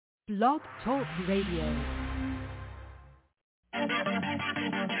Blog Talk Radio.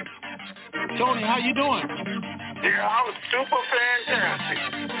 Tony, how you doing? Yeah, I'm super fantastic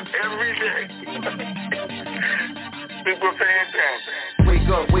every day. Super fantastic.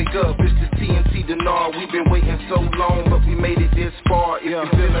 Wake up, it's the TNT Dinar. We've been waiting so long, but we made it this far. If you're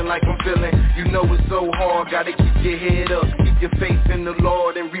feeling like I'm feeling, you know it's so hard. Gotta keep your head up, keep your faith in the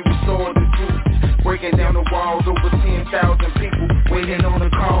Lord, and we restore the truth. Breaking down the walls, over 10,000 people waiting on the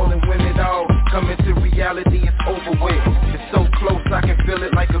call, and when it all coming to reality, it's over with. It's so close, I can feel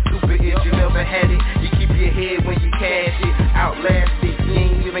it like a super hit. You never had it, you keep your head when you cash it. Outlast it, you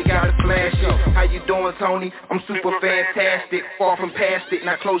ain't even gotta flash it. How you doing, Tony? I'm super fantastic, far from past it.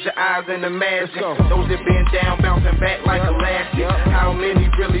 Now close your eyes and imagine those that been down, bouncing back like elastic. How many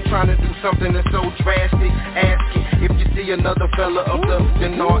really trying to do something that's so drastic? Asking if you see another fella of the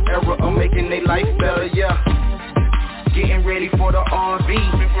Dinar era of making their life better, yeah. Getting ready for the RV,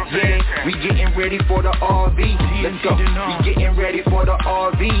 yeah. We getting ready for the RV. Let's go. We getting ready for the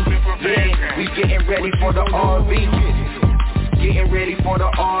RV, yeah. We getting ready for the RV. Getting ready for the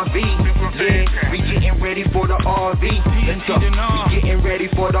RV, yeah. We getting ready for the RV. Let's go. We getting ready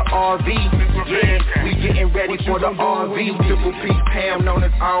for the RV, yeah. We getting ready for the RV. Triple P Pam known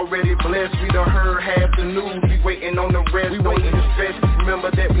as already blessed. We done heard half the news. We waiting on the rest. We waiting to stretch.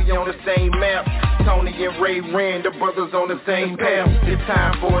 Remember that we on the same map. Tony and Ray ran, the brothers on the same path. It's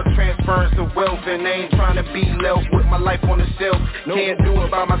time for a transference of wealth, and I ain't trying to be left with my life on the shelf. Can't do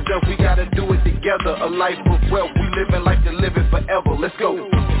it by myself, we gotta do it together. A life of wealth, we living like to live it forever. Let's go.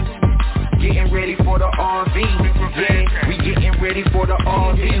 Getting ready for the RV, yeah. We getting ready for the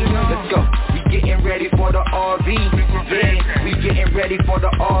RV. Let's go. We getting ready for the RV, yeah. We getting ready for the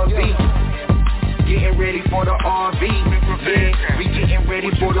RV. Getting ready for the RV, yeah. We getting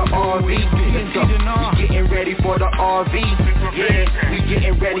ready for the RV. Let's go. We getting ready for the RV, yeah. We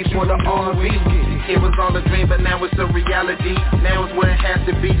getting ready for the RV. It was all a dream, but now it's a reality. Now it's where it has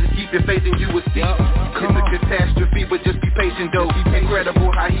to be. Just keep your faith and you will see. It's a catastrophe, but just be patient though.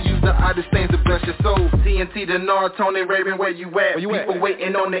 Incredible how he used the oddest things to bless your soul. TNT Dinar, Tony Raven, where you at? People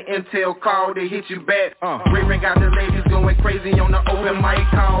waiting on the intel call to hit you back. Raven got the ladies going crazy on the open mic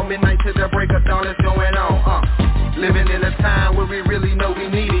call. Midnight to the break of dawn is going on. Living in a time where we really know we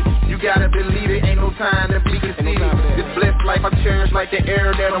need it. You gotta believe it, ain't no time to be conceited. This blessed life I cherish like the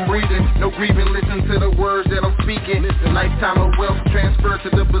air that I'm breathing. No grieving, listen to the words that I'm speaking. Lifetime of wealth transfer to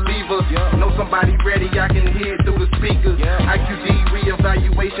the believer. Know somebody ready, I can hear it through the speakers. IQD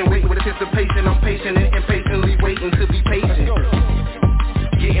reevaluation, wait with anticipation. I'm patient and impatiently waiting to be patient.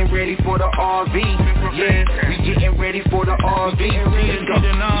 Getting ready for the RV, yeah. We getting ready for the RV. Let's go.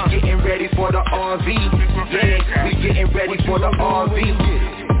 We getting ready for the RV, yeah. We getting ready for the RV.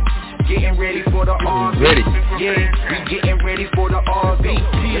 Getting ready for the RV, yeah. We getting ready for the RV.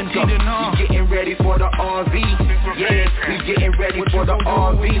 Let's go. We getting ready for the RV, yeah. We getting ready for the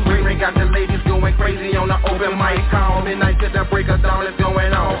RV. Ray got the ladies going crazy on the open mic call. Midnight to the break of dawn is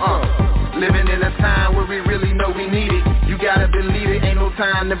going on. Living in a time where we really know we need it. You gotta believe it, ain't no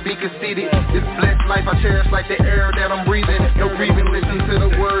time to be conceited. This blessed life I cherish like the air that I'm breathing. No grieving, listen to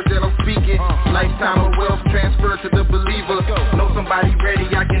the words that I'm speaking. Lifetime of wealth transfer to the believer. Know somebody ready,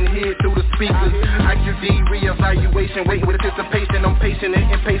 I can hear it through the speakers. IQD reevaluation, wait with anticipation. I'm patient and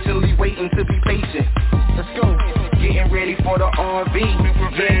impatiently waiting to be patient. Let's go. Getting ready for the RV,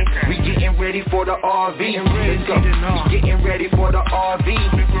 yeah. We getting ready for the RV. Let's go. We getting ready for the RV,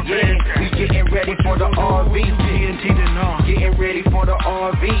 yeah. We getting ready for the RV. Getting ready for the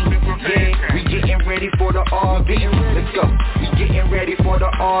RV, yeah. We getting ready for the RV. Let's go. We getting ready for the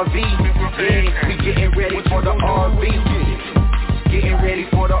RV, yeah. We getting ready for the RV. Getting ready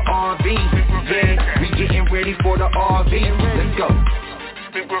for the RV, yeah. We getting ready for the RV. Let's go.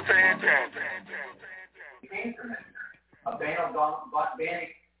 Super fantastic.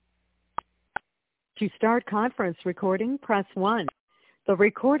 To start conference recording, press 1. The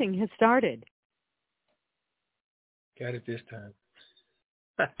recording has started. Got it this time.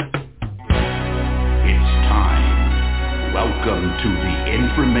 It's time. Welcome to the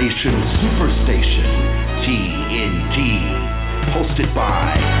Information Superstation, TNT. Hosted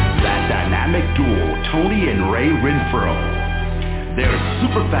by that dynamic duo, Tony and Ray Renfro. They're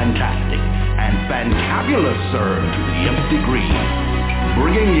super fantastic and fantabulous, sir, to the nth degree.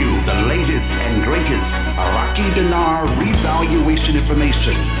 Bringing you the latest and greatest Iraqi dinar revaluation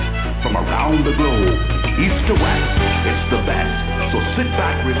information from around the globe, east to west. It's the best. So sit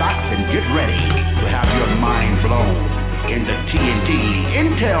back, relax, and get ready to have your mind blown in the TNT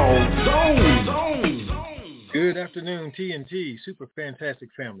Intel Zone. Good afternoon, TNT Super Fantastic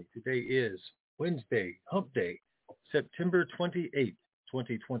family. Today is Wednesday, Hump Day, September 28th,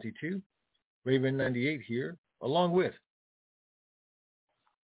 2022. Raven 98 here, along with.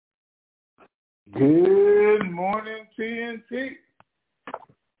 Good morning, TNT.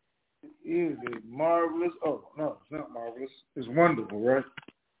 It is a marvelous, oh, no, it's not marvelous. It's wonderful, right?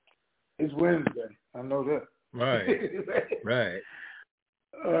 It's Wednesday. I know that. Right, right.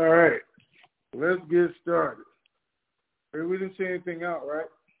 All right. Let's get started. We didn't say anything out, right?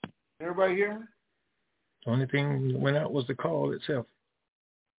 Everybody hear me? The only thing that went out was the call itself.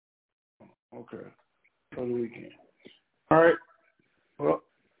 Okay. For the weekend. All right. Well,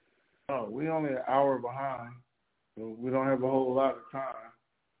 we only an hour behind, so we don't have a whole lot of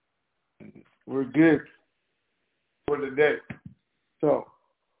time. We're good for the day. So,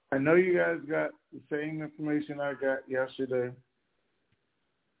 I know you guys got the same information I got yesterday.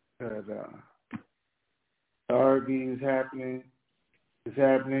 That RV is happening. It's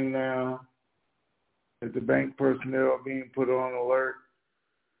happening now. That the bank personnel are being put on alert.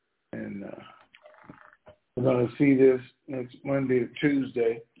 And we're going to see this next Monday or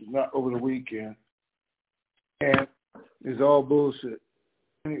Tuesday, not over the weekend. And it's all bullshit.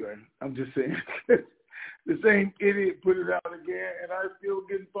 Anyway, I'm just saying. The same idiot put it out again, and I still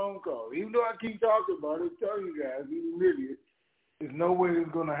getting phone calls. Even though I keep talking about it, tell you guys, he's an idiot. There's no way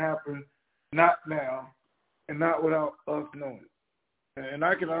it's going to happen, not now, and not without us knowing it. And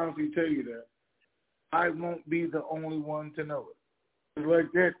I can honestly tell you that I won't be the only one to know it. It's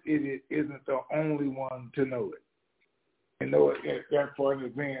like that idiot isn't the only one to know it and know it that far in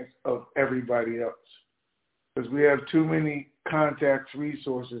advance of everybody else. Because we have too many contacts,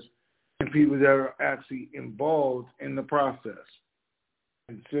 resources, and people that are actually involved in the process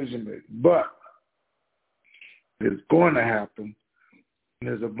and decision making. But it's going to happen. And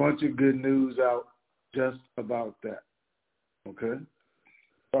there's a bunch of good news out just about that. Okay?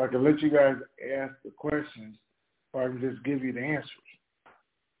 So I can let you guys ask the questions, or I can just give you the answers.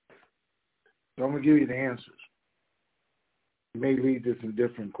 So I'm going to give you the answers. It may lead to some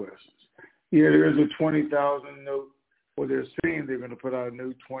different questions. Yeah, there is a 20,000 note. Well, they're saying they're going to put out a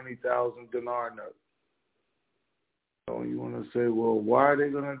new 20,000 dinar note. So you want to say, well, why are they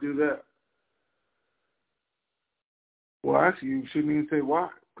going to do that? Well, actually, you shouldn't even say why,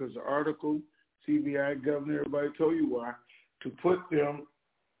 because the article, CBI governor, everybody told you why, to put them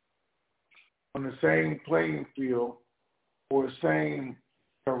on the same playing field or same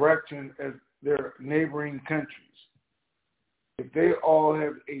direction as their neighboring countries. If they all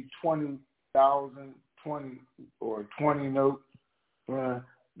have a 20,000, 20 or 20 note,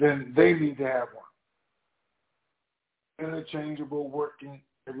 then they need to have one. Interchangeable, working,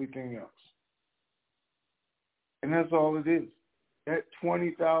 everything else. And that's all it is. That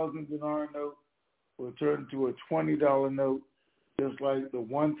 20,000 dinar note will turn into a $20 note, just like the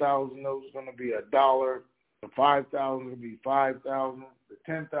 1,000 note is going to be $1, the 5,000 is going to be 5,000, the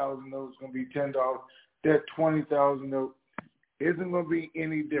 10,000 note is going to be $10. That 20,000 note isn't going to be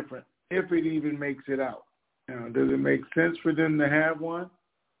any different if it even makes it out. Now, does it make sense for them to have one?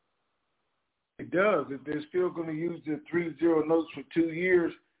 It does. If they're still going to use the 3-0 notes for 2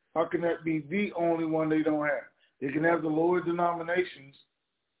 years, how can that be the only one they don't have? They can have the lower denominations,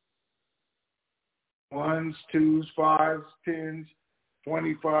 1s, 2s, 5s, 10s,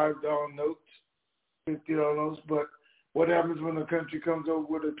 $25 notes, $50 notes, but what happens when the country comes over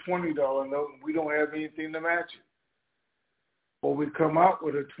with a $20 note and we don't have anything to match it? Or we come out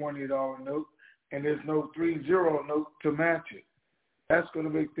with a $20 note and there's no 3-0 note to match it. That's going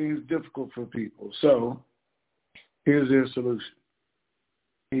to make things difficult for people. So here's their solution.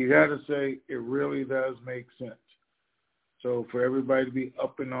 You got to say it really does make sense. So for everybody to be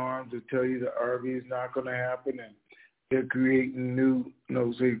up in arms to tell you the RV is not going to happen and they're creating new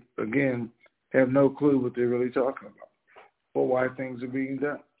notes, they, again, have no clue what they're really talking about or why things are being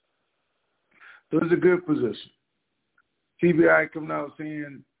done. So it's a good position. CBI coming out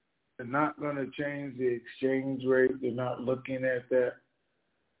saying they're not going to change the exchange rate. They're not looking at that.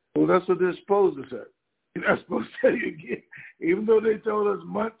 Well, that's what they're supposed to say. You're not supposed to say it again. Even though they told us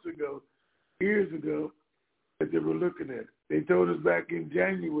months ago, years ago, that they were looking at it. They told us back in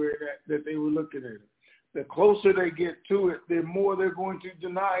January that they were looking at it. The closer they get to it, the more they're going to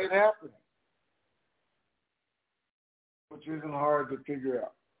deny it happening, which isn't hard to figure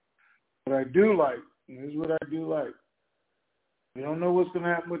out. What I do like, and this is what I do like, we don't know what's going to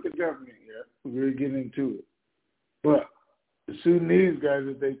happen with the government yet. We're really getting into it. But the Sudanese guys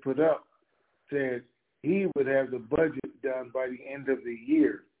that they put up said he would have the budget done by the end of the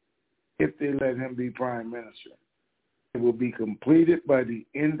year if they let him be prime minister. It will be completed by the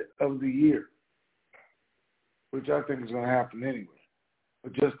end of the year, which I think is going to happen anyway.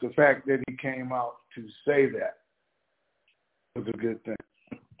 But just the fact that he came out to say that was a good thing.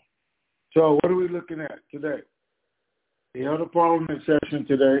 So what are we looking at today? They held a parliament session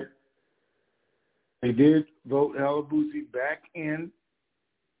today. They did vote Halabusi back in,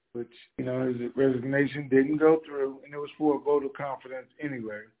 which, his resignation didn't go through, and it was for a vote of confidence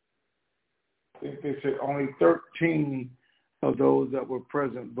anyway. I think they said only 13 of those that were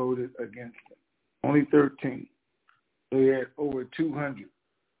present voted against him. Only 13. So he had over 200.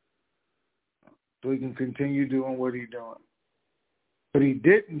 So he can continue doing what he's doing. What he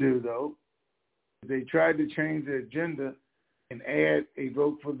didn't do, though, they tried to change the agenda and add a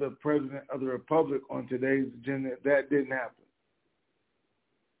vote for the president of the republic on today's agenda. That didn't happen.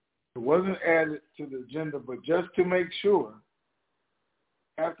 It wasn't added to the agenda, but just to make sure,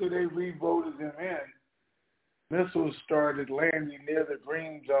 after they re-voted him in, missiles started landing near the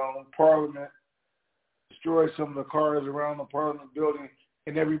green zone, Parliament, destroyed some of the cars around the Parliament building,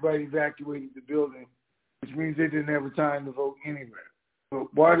 and everybody evacuated the building, which means they didn't have time to vote anywhere.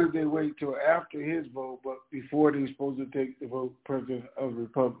 But why did they wait till after his vote, but before they were supposed to take the vote president of the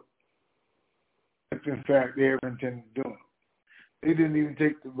republic? If in fact they ever intended doing it. They didn't even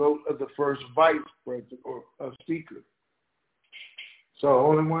take the vote of the first vice president or a speaker. So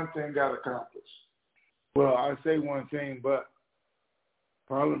only one thing got accomplished. Well, I say one thing, but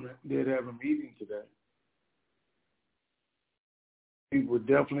Parliament did have a meeting today. People were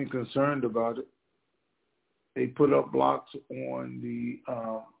definitely concerned about it. They put up blocks on the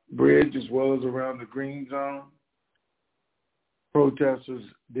bridge as well as around the green zone. Protesters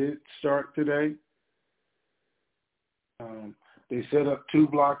did start today. They set up 2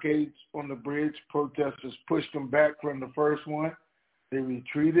 blockades on the bridge. Protesters pushed them back from the first one. They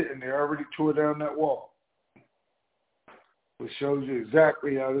retreated, and they already tore down that wall, which shows you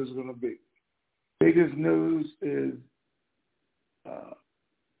exactly how this is going to be. Biggest news is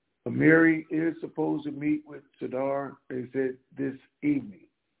Amiri is supposed to meet with Sadar, they said, this evening.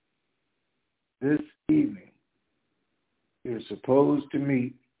 This evening. They're supposed to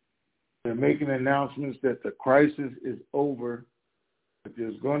meet. They're making announcements that the crisis is over, that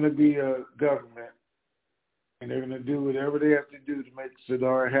there's going to be a government, and they're going to do whatever they have to do to make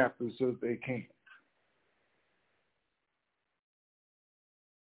Sadar happen so that they can.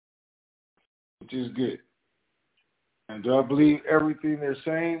 Which is good. And do I believe everything they're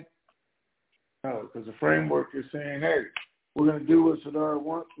saying? No, because the framework is saying, hey, we're going to do what Sadar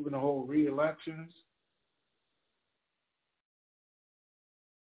wants. We're going to hold re-elections.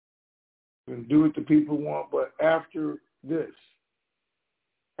 We're going to do what the people want. But after this,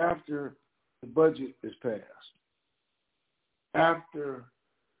 after the budget is passed, after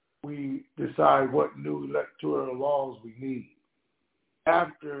we decide what new electoral laws we need,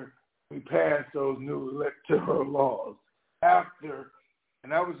 after we pass those new electoral laws, after,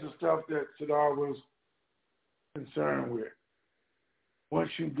 and that was the stuff that Sadar was concerned with. Once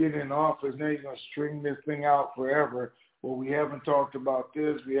you get in office, now you're going to string this thing out forever. Well, we haven't talked about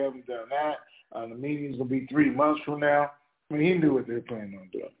this, we haven't done that. The meeting's going to be 3 months from now. I mean, he knew what they were planning on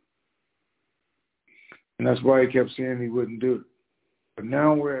doing. And that's why he kept saying he wouldn't do it. But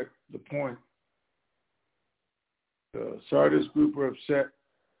now we're at the point, the Sardis group are upset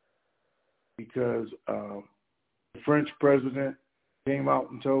because the French president came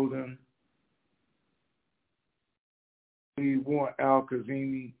out and told them, we want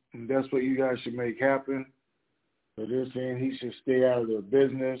Al-Kazemi, and that's what you guys should make happen. So they're saying he should stay out of their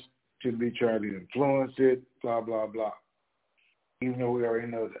business, should be trying to influence it, blah, blah, blah. Even though we already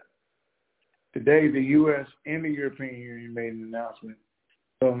know that. Today, the U.S. and the European Union made an announcement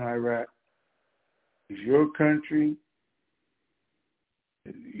telling Iraq, it's your country,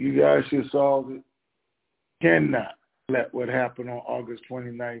 you guys should solve it. Cannot let what happened on August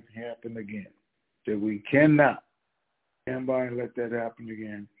 29th happen again. That we cannot stand by and let that happen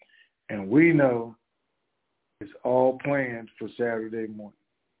again. And we know it's all planned for Saturday morning.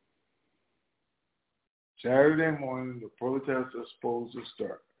 Saturday morning, the protests are supposed to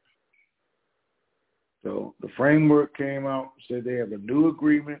start. So the framework came out, said they have a new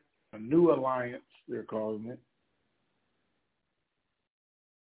agreement, a new alliance, they're calling it.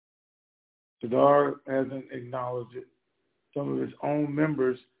 Sadar hasn't acknowledged it. Some of his own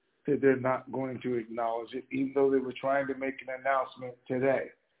members said they're not going to acknowledge it, even though they were trying to make an announcement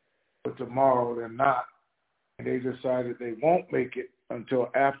today. But tomorrow they're not. And they decided they won't make it until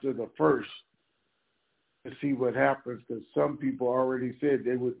after the 1st to see what happens, because some people already said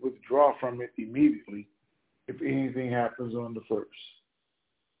they would withdraw from it immediately if anything happens on the 1st.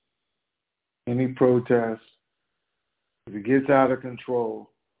 Any protest, if it gets out of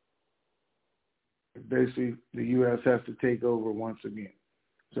control, basically the U.S. has to take over once again.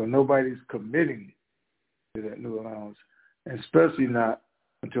 So nobody's committing to that new allowance. and especially not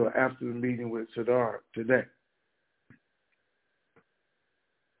until after the meeting with Sadar today.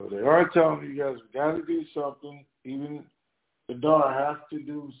 So they are telling you guys, we got to do something. Even Sadar has to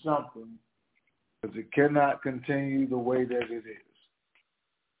do something because it cannot continue the way that it is.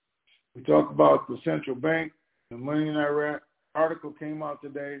 We talk about the central bank, the money in Iraq. Article came out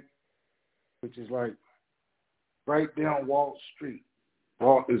today, which is like right down Wall Street.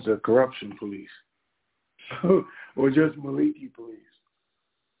 Walt is a corruption police, or just Maliki police.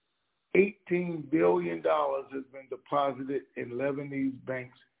 $18 billion has been deposited in Lebanese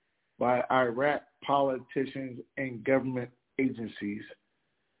banks by Iraq politicians and government agencies,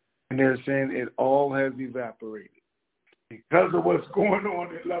 and they're saying it all has evaporated because of what's going on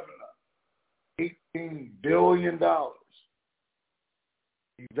in Lebanon. $18 billion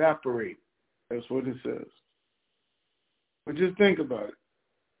evaporated. That's what it says. But just think about it.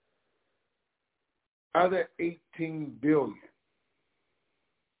 Out of that $18 billion,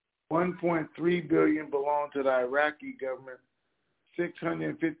 $1.3 billion belong to the Iraqi government,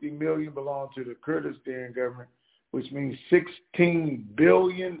 $650 million belong to the Kurdistan government, which means $16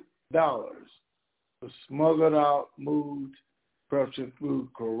 billion was smuggled out, moved, corruption through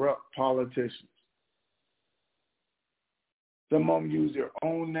corrupt politicians. Some of them use their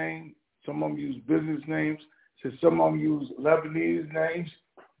own name. Some of them use business names. So some of them use Lebanese names.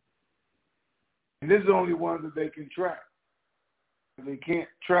 And this is the only ones that they can track. They can't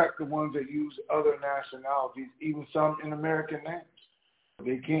track the ones that use other nationalities, even some in American names.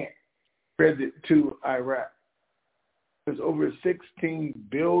 They can't credit to Iraq. There's over $16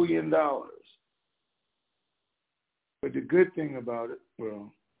 billion. But the good thing about it,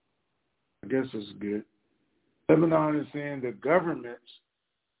 well, I guess it's good. Lebanon is saying the governments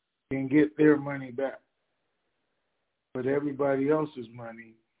can get their money back, but everybody else's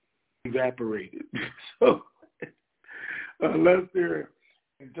money evaporated. So unless their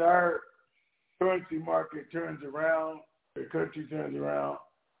entire currency market turns around, their country turns around,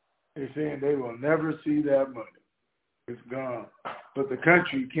 they're saying they will never see that money. It's gone. But the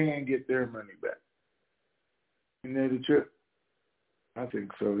country can get their money back. Isn't that the trip? I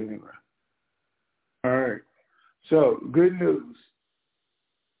think so anyway. All right. So, good news.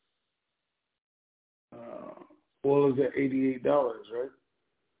 Oil is at $88, right?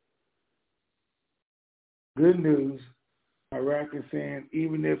 Good news. Iraq is saying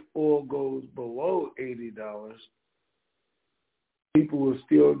even if oil goes below $80, people will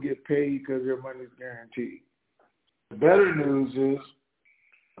still get paid because their money is guaranteed. The better news is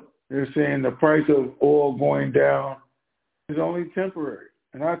they're saying the price of oil going down is only temporary.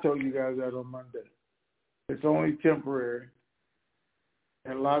 And I told you guys that on Monday. It's only temporary. It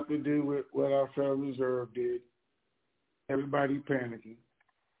had a lot to do with what our Federal Reserve did. Everybody panicking.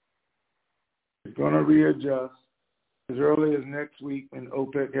 It's going to readjust as early as next week when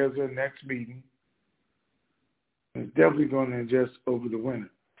OPEC has their next meeting. It's definitely going to adjust over the winter.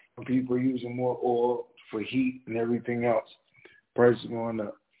 People are using more oil for heat and everything else. Prices going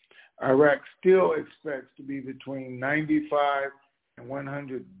up. Iraq still expects to be between 95 and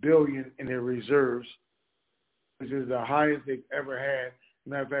 100 billion in their reserves, which is the highest they've ever had.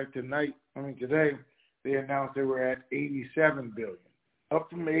 Matter of fact, today, they announced they were at 87 billion, up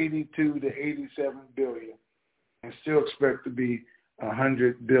from 82 to 87 billion, and still expect to be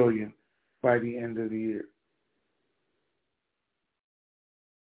 100 billion by the end of the year.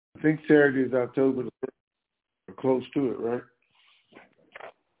 I think Saturday is October the 1st. We're close to it, right?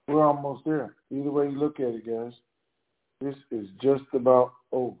 We're almost there. Either way you look at it, guys, this is just about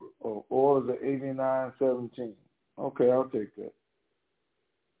over. Oh, oil is at 89.17. Okay, I'll take that.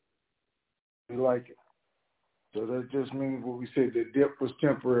 We like it. So that just means what we said, the dip was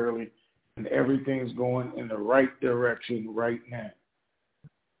temporarily and everything's going in the right direction right now.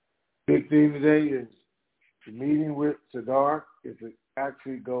 Big thing today is the meeting with Sadar, if it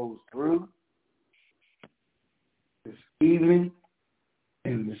actually goes through this evening,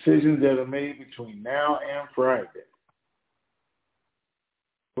 and decisions that are made between now and Friday.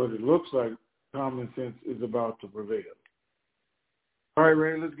 But it looks like common sense is about to prevail. All right,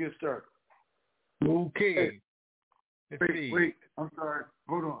 Ray, let's get started. Okay. Wait, I'm sorry.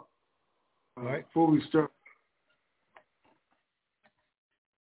 Hold on. All right. Before we start,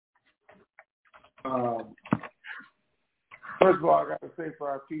 first of all, I got to say for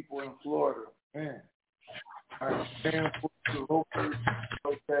our people in Florida, man, I stand for the local.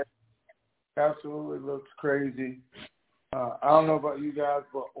 Okay, absolutely looks crazy. I don't know about you guys,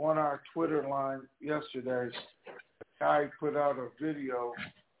 but on our Twitter line yesterday, a guy put out a video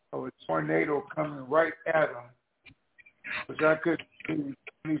of a tornado coming right at him, which I could see.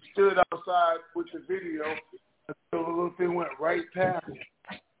 He stood outside with the video. the little thing went right past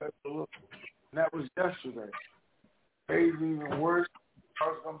it. And that was yesterday. Today's even worse. I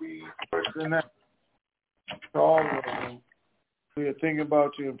was going to be worse than that. To all of them. We are thinking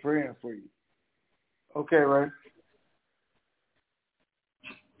about you and praying for you. Okay, right?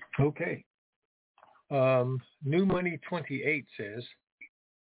 Okay. New Money 28 says,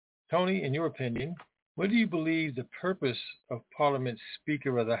 Tony, in your opinion, what do you believe the purpose of Parliament's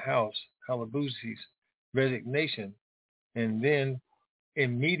Speaker of the House, Halabuzi's resignation and then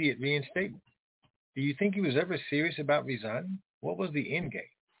immediate reinstatement? Do you think he was ever serious about resigning? What was the end game?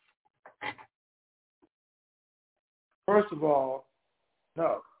 First of all,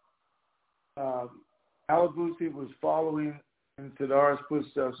 no. Halabuzi was following in Sadar's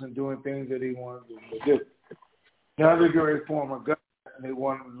footsteps and doing things that he wanted to do. Now they're going to form a government and they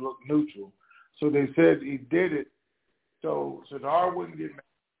want him to look neutral. So they said he did it so Sadar wouldn't get mad.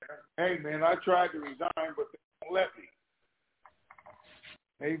 Hey, man, I tried to resign, but they won't let me.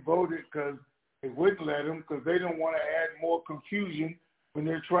 They voted because they wouldn't let him because they don't want to add more confusion when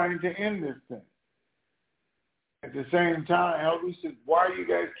they're trying to end this thing. At the same time, Elvis said, why do you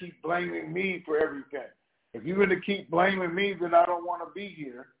guys keep blaming me for everything? If you're going to keep blaming me, then I don't want to be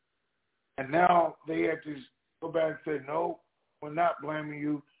here. And now they had to go back and say, no, we're not blaming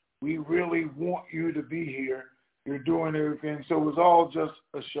you. We really want you to be here. You're doing everything. So it was all just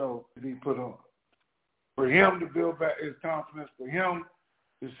a show to be put on. For him to build back his confidence, for him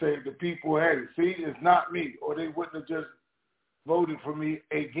to say the people, hey, see, it's not me, or they wouldn't have just voted for me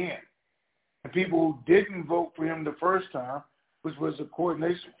again. And people who didn't vote for him the first time, which was a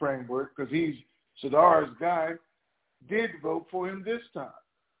coordination framework, because he's Sadar's guy, did vote for him this time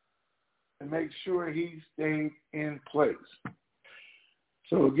to make sure he stayed in place.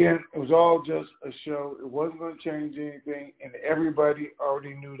 So again, it was all just a show. It wasn't going to change anything, and everybody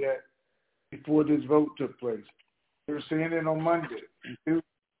already knew that before this vote took place. They were saying it on Monday.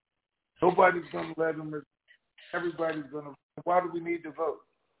 Nobody's going to let them. Everybody's going to. Why do we need to vote?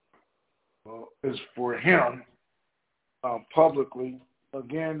 Well, it's for him publicly,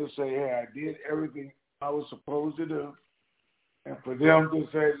 again, to say, hey, I did everything I was supposed to do. And for them to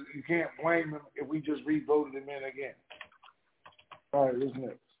say, you can't blame him if we just re-voted him in again. All right, what's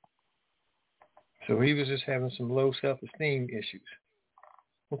next? So he was just having some low self-esteem issues.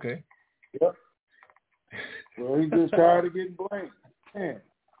 Okay. Yep. Well, he's just tired of getting blamed. Man,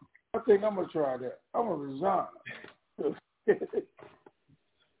 I think I'm going to try that. I'm going to resign.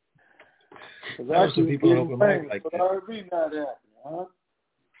 Because I keep getting blamed, like but I'd be not happy, huh?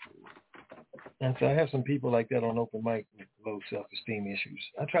 And so I have some people like that on open mic with low self-esteem issues.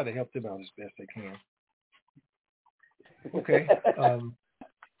 I try to help them out as best I can. Okay.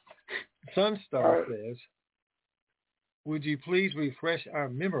 Sunstar says, would you please refresh our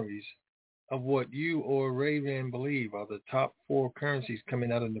memories of what you or Raven believe are the top 4 currencies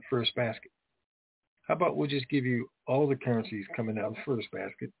coming out in the first basket? How about we'll just give you all the currencies coming out of the first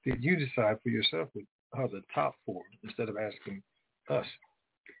basket? Did you decide for yourself what are the top 4 instead of asking us?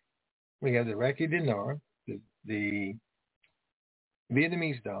 We have the Iraqi dinar, the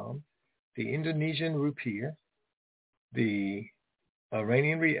Vietnamese dong, the Indonesian rupiah, the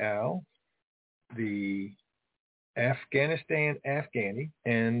Iranian rial, the Afghanistan Afghani,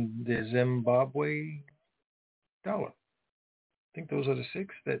 and the Zimbabwe dollar. I think those are the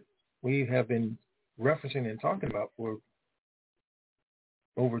 6 that we have been referencing and talking about for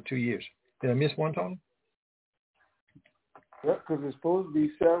over 2 years. Did I miss one, Tom? Yep, because there's supposed to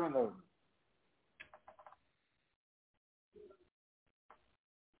be 7 of them.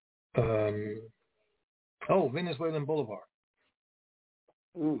 Venezuelan Boulevard.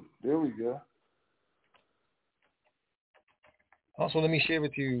 Ooh, there we go. Also, let me share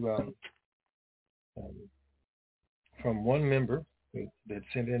with you from one member that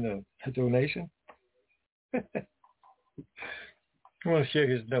sent in a donation. I want to share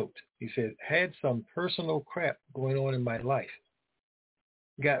his note. He said, had some personal crap going on in my life.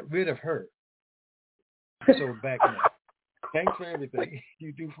 Got rid of her. So back now. Thanks for everything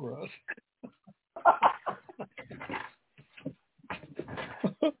you do for us.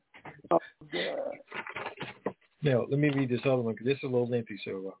 Oh, God. Now, let me read this other one because this is a little lengthy,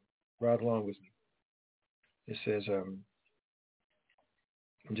 so ride along with me. It says, I'm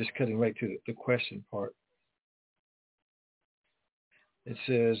just cutting right to the question part. It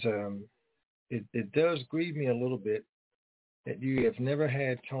says, it does grieve me a little bit that you have never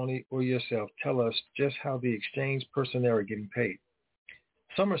had Tony or yourself tell us just how the exchange personnel are getting paid.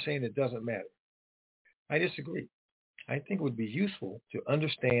 Some are saying it doesn't matter. I disagree. I think it would be useful to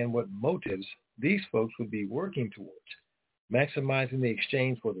understand what motives these folks would be working towards, maximizing the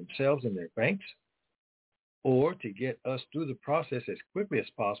exchange for themselves and their banks, or to get us through the process as quickly as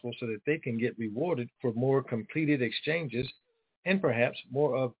possible so that they can get rewarded for more completed exchanges and perhaps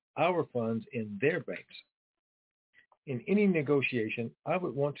more of our funds in their banks. In any negotiation, I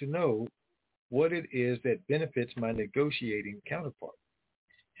would want to know what it is that benefits my negotiating counterpart,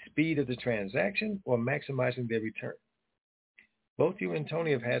 speed of the transaction or maximizing their return. Both you and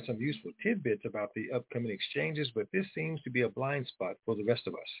Tony have had some useful tidbits about the upcoming exchanges, but this seems to be a blind spot for the rest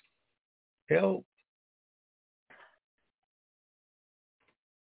of us. Hell,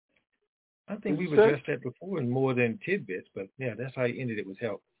 I think we've addressed that before in more than tidbits, but yeah, that's how he ended it with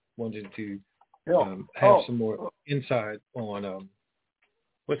help. Wanted to have some more insight on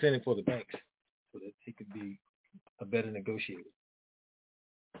what's in it for the banks so that he could be a better negotiator.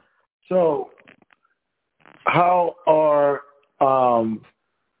 So how are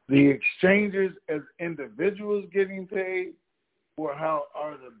the exchanges as individuals getting paid, or how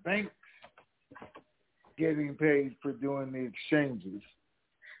are the banks getting paid for doing the exchanges?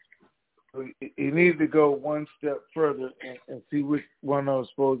 You need to go one step further and see which one I was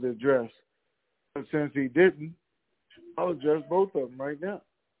supposed to address. But since he didn't, I'll address both of them right now.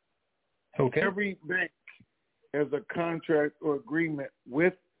 Okay. Every bank has a contract or agreement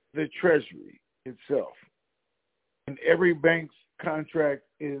with the Treasury itself. And every bank's contract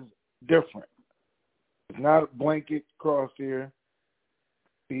is different. It's not a blanket across here.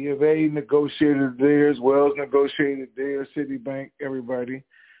 B of A negotiated theirs, Wells negotiated theirs, Citibank, everybody.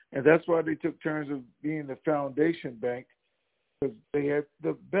 And that's why they took turns of being the foundation bank, because they had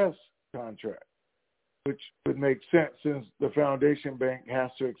the best contract, which would make sense since the foundation bank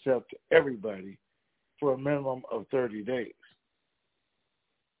has to accept everybody for a minimum of 30 days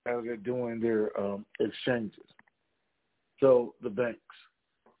as they're doing their exchanges. So the banks.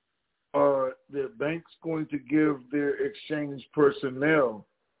 Are the banks going to give their exchange personnel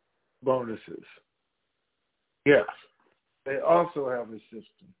bonuses? Yes. They also have a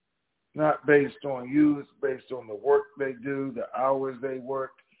system. Not based on you, it's based on the work they do, the hours they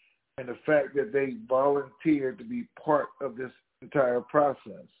work, and the fact that they volunteer to be part of this entire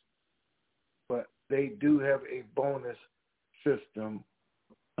process. But they do have a bonus system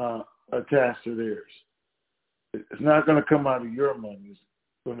attached to theirs. It's not going to come out of your money. It's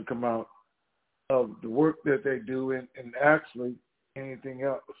going to come out of the work that they do and actually anything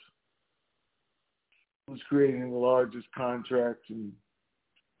else. Who's creating the largest contracts, and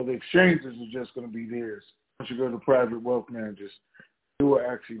the exchanges are just going to be theirs. Once you go to private wealth managers, who will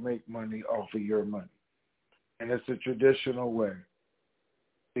actually make money off of your money. And it's a traditional way.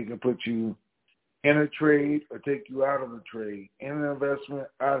 They can put you in a trade or take you out of a trade, in an investment,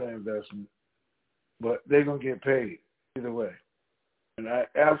 out of an investment, but they're going to get paid either way. And I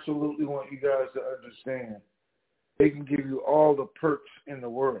absolutely want you guys to understand they can give you all the perks in the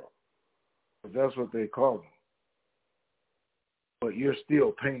world, because that's what they call them. But you're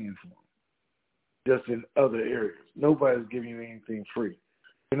still paying for them, just in other areas. Nobody's giving you anything free.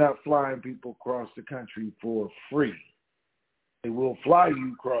 You're not flying people across the country for free. They will fly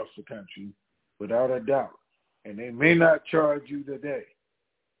you across the country without a doubt. And they may not charge you today,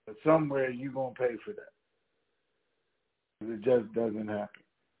 but somewhere you're going to pay for that. It just doesn't happen.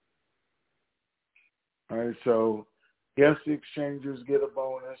 All right, so yes, the exchangers get a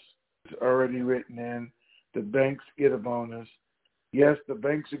bonus. It's already written in. The banks get a bonus. Yes, the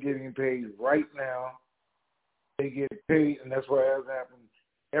banks are getting paid right now. They get paid, and that's what has happened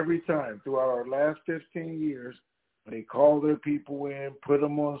every time throughout our last 15 years. They call their people in, put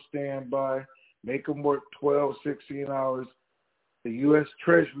them on standby, make them work 12, 16 hours. The U.S.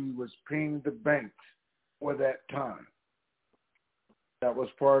 Treasury was paying the banks for that time. That was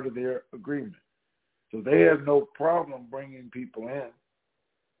part of their agreement. So they have no problem bringing people in.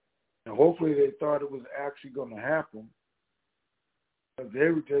 And hopefully they thought it was actually going to happen. But they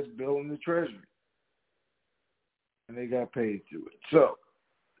were just building the Treasury. And they got paid through it. So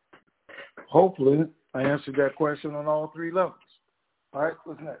hopefully I answered that question on all three levels. All right,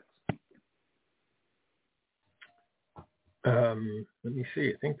 what's next? Let me see.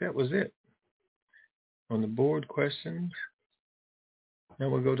 I think that was it. On the board questions. Now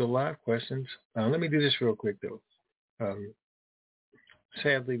we'll go to live questions. Let me do this real quick, though.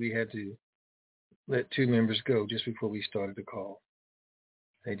 Sadly, we had to let two members go just before we started the call.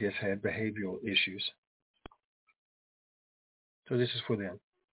 They just had behavioral issues. So this is for them.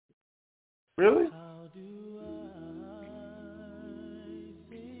 Really?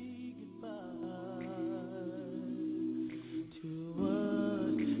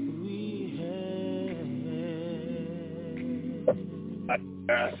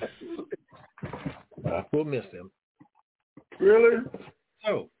 We'll miss them. Really?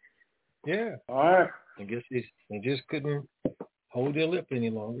 So, yeah. All right. I guess they just couldn't hold their lip any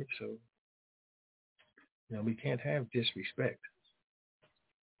longer. So, we can't have disrespect.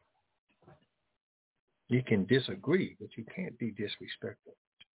 You can disagree, but you can't be disrespectful.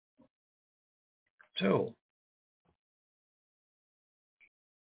 So,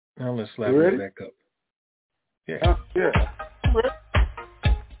 now let's slap it back up. Yeah. Yeah.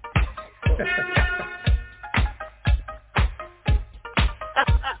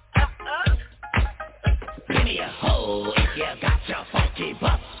 Give me a hole if you got your funky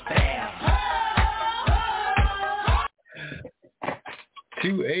butt there.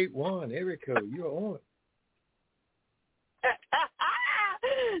 281, Erico, you're on.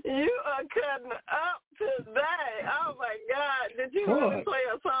 You are cutting up today. Oh my God! Did you really play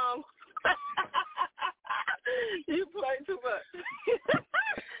a song? You play too much.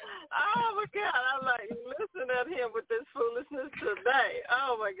 Oh my God! I'm like, listen at him with this foolishness today.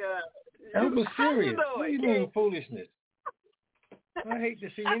 Oh my God! That was serious. What do you mean foolishness? I hate to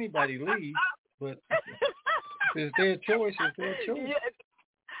see anybody leave, but it's their choice. It's their choice. Yeah.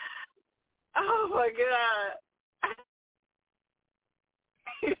 Oh my God!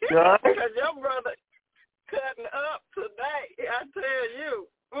 Because your brother cutting up today, I tell you.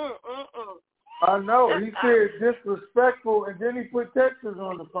 I know. He said disrespectful, and then he put Texas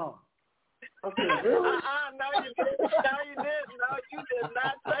on the phone. Okay, really? No, you didn't. No, you didn't. No, you did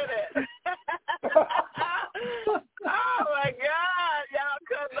not say that. Oh my God, y'all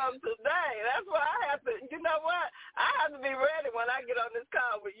cutting up today. That's why I have to. You know what? I have to be ready when I get on this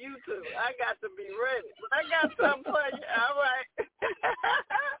call with you two. I got to be ready. I got something for you. All right.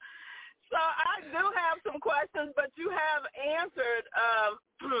 So I do have some questions, but you have answered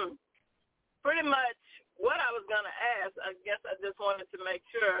pretty much what I was going to ask. I guess I just wanted to make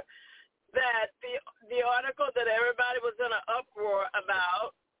sure that the article that everybody was in an uproar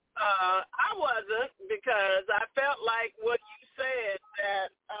about, I wasn't, because I felt like what you said,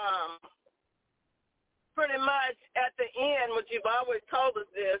 that pretty much at the end, which you've always told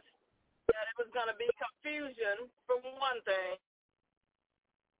us this, that it was going to be confusion for one thing.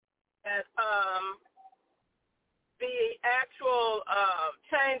 That the actual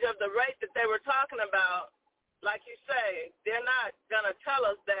change of the rate that they were talking about, like you say, they're not going to tell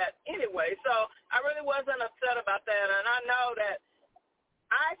us that anyway. So I really wasn't upset about that. And I know that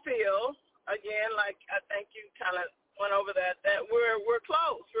I feel, again, like I think you kind of went over that we're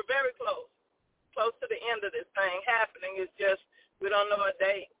close. We're very close to the end of this thing happening. It's just we don't know a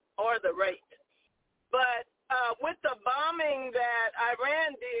date or the rate. But with the bombing that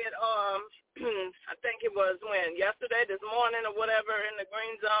Iran did, I think it was yesterday, this morning or whatever, in the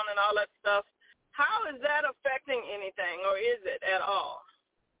green zone and all that stuff, how is that affecting anything, or is it at all?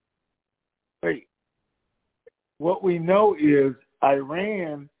 Wait. What we know is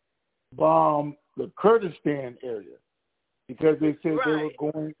Iran bombed the Kurdistan area because they said they were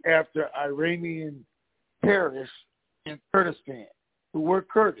going after Iranian terrorists in Kurdistan who were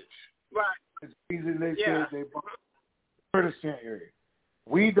Kurdish. Right. It's the reason they said they bombed the Kurdistan area.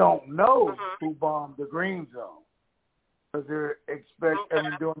 We don't know who bombed the green zone because they're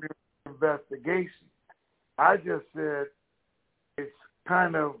doing their investigation. I just said it's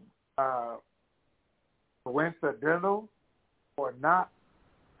kind of coincidental or not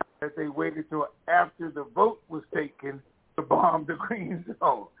that they waited till after the vote was taken to bomb the green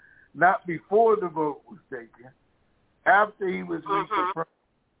zone, not before the vote was taken, after he was reached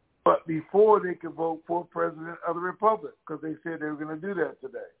but before they could vote for president of the republic, because they said they were going to do that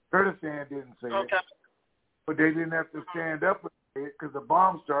today. Kurdistan didn't say it, but they didn't have to stand up and say it because the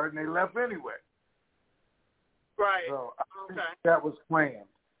bomb started and they left anyway. Right. So I think that was planned.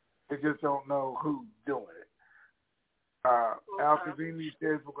 They just don't know who's doing it. Al-Qadimi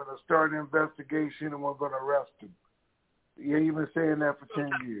says we're going to start an investigation and we're going to arrest him. He ain't been saying that for 10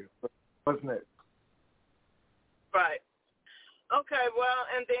 years. But what's next? Right. Okay, well,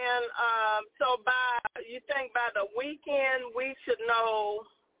 and then, so you think by the weekend we should know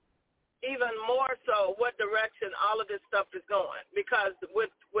even more so what direction all of this stuff is going? Because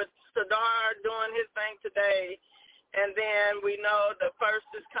with Sadar doing his thing today, and then we know the 1st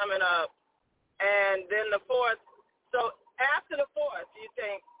is coming up, and then the 4th. So after the 4th, you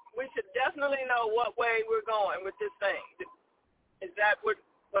think we should definitely know what way we're going with this thing? Is that what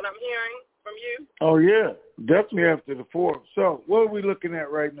I'm hearing from you? Oh, yeah, definitely after the 4th. So what are we looking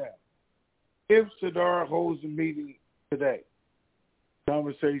at right now? If Sadar holds a meeting today,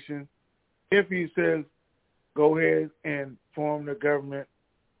 conversation, if he says go ahead and form the government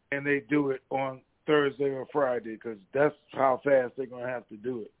and they do it on Thursday or Friday, because that's how fast they're going to have to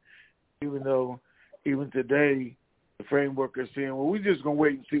do it, even though even today the framework is saying, well, we're just going to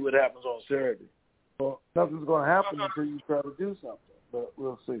wait and see what happens on Saturday. Well, nothing's going to happen until you try to do something, but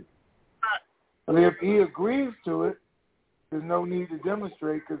we'll see. I mean, if he agrees to it, there's no need to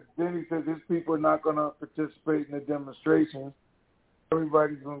demonstrate, because then he says his people are not going to participate in the demonstrations.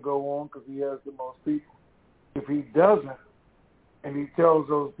 Everybody's going to go on because he has the most people. If he doesn't, and he tells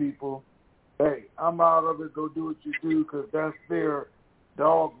those people, hey, I'm out of it, go do what you do, because that's their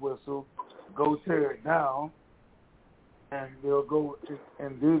dog whistle, go tear it down, and they'll go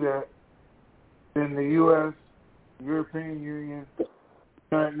and do that, then the U.S., European Union,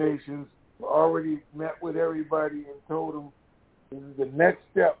 United Nations already met with everybody and told them this is the next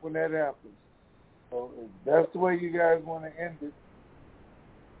step when that happens. So if that's the way you guys want to end it,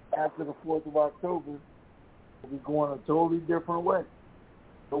 after the 4th of October, we'll be going a totally different way.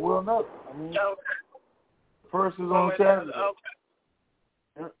 But we'll know. I mean, first is on Saturday.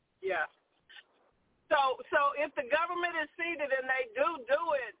 Okay. Yeah. So if the government is seated and they do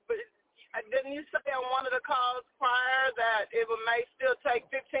it, but didn't you say on one of the calls prior that it may still take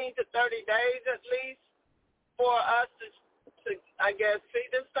 15 to 30 days at least for us to I guess, see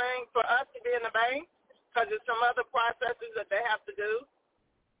this thing, for us to be in the bank? Because there's some other processes that they have to do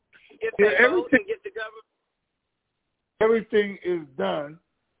if they vote and get the government. Everything is done.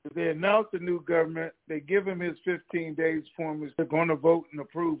 If they announce the new government, they give him his 15 days for him. They're going to vote and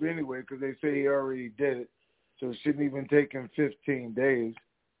approve anyway because they say he already did it. So it shouldn't even take him 15 days.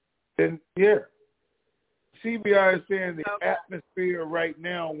 Then, yeah. CBI is saying the atmosphere right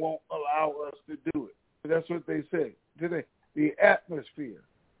now won't allow us to do it. That's what they say. The atmosphere.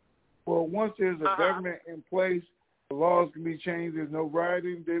 Well, once there's a government in place, the laws can be changed, there's no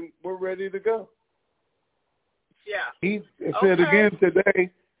rioting, then we're ready to go. Yeah. He said again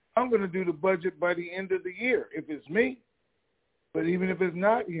today, I'm going to do the budget by the end of the year if it's me. But even if it's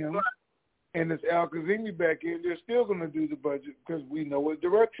not him and it's Al Kazemi back in, they're still going to do the budget because we know what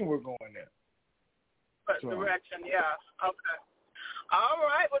direction we're going in. What direction, yeah. Okay. All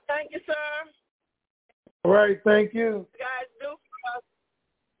right. Well, thank you, sir. All right. Thank you. You guys do for us.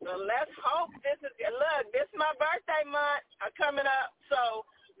 So let's hope this is my birthday month coming up. So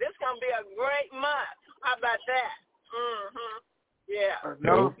this is going to be a great month. How about that? Mm-hmm. Yeah.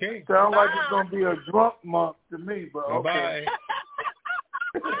 No, okay. Sounds like it's going to be a drunk month to me, but okay.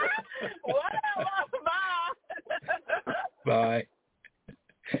 Whatever. Bye. Bye.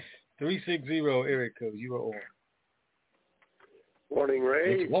 360 area code. You are on. Morning,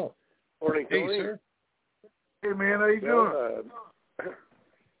 Ray. Morning, Tony. Hey, sir. Hey, man. How you doing?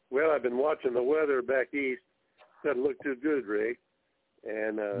 Well, I've been watching the weather back east. Doesn't look too good, Ray.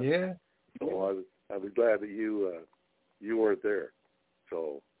 And yeah. So I was glad that you weren't there.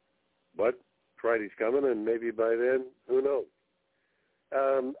 So, but Friday's coming, and maybe by then, who knows?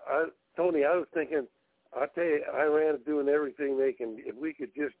 Tony, I was thinking, I'll tell you, Iran is doing everything they can. If we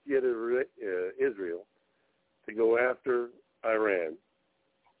could just get Israel to go after Iran,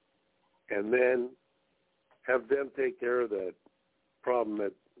 and then have them take care of that problem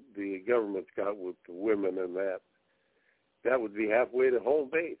that the government's got with the women and that would be halfway to home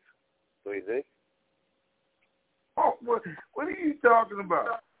base. Don't you think? Oh, what are you talking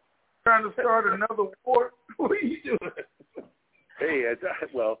about? Trying to start another war? What are you doing? Hey,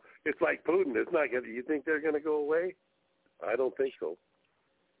 well, it's like Putin. It's not going. You think they're going to go away? I don't think so.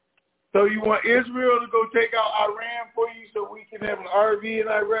 So you want Israel to go take out Iran for you so we can have an RV in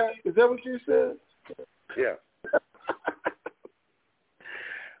Iraq? Is that what you said? Yeah.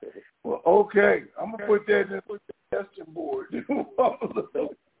 Well, okay. I'm going to put that in the suggestion board.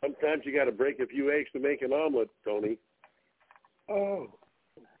 Sometimes you got to break a few eggs to make an omelet, Tony. Oh.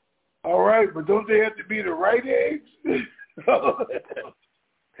 All right, but don't they have to be the right eggs? Well,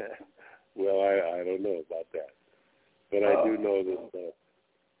 I don't know about that. But I do know that,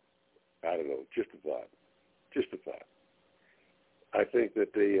 I don't know, just a thought. I think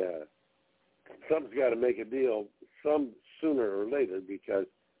that something's got to make a deal some sooner or later because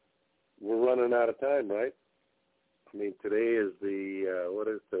we're running out of time, right? I mean, today is the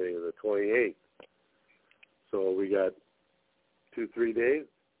 28th. So we got 2-3 days,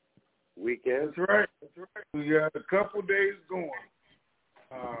 weekend. That's right. We got a couple days going.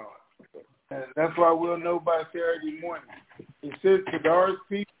 And that's why we'll know by Saturday morning. It says Kadar's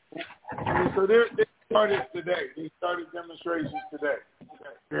people, so they started today. They started demonstrations today.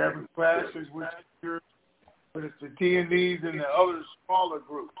 They're having clashes with security, but it's the TNTs and the other smaller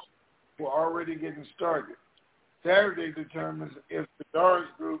groups who are already getting started. Saturday determines if the Kadar's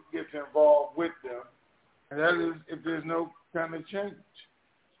group gets involved with them, and that is if there's no kind of change.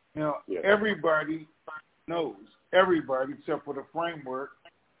 Everybody knows, everybody except for the framework,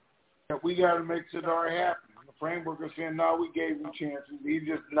 that we got to make Sadar happy. The framework is saying, no, we gave him chances. He's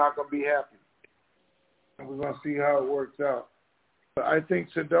just not going to be happy. and we're going to see how it works out. But I think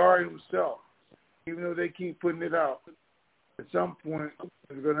Sadar himself, even though they keep putting it out, at some point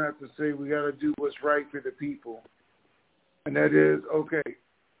is going to have to say we got to do what's right for the people. And that is, okay,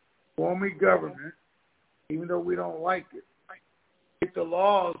 form a government, even though we don't like it. Get the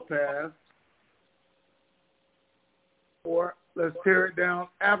laws passed, or let's tear it down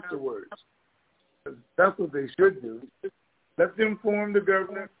afterwards. That's what they should do. Let them form the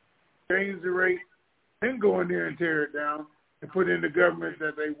government, change the rate, then go in there and tear it down and put in the government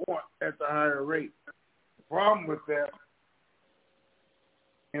that they want at the higher rate. The problem with that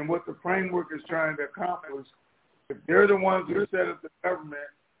and what the framework is trying to accomplish, if they're the ones who set up the government,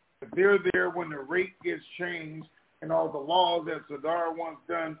 if they're there when the rate gets changed and all the laws that Sadar wants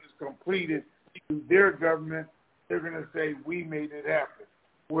done is completed through their government, they're going to say, we made it happen.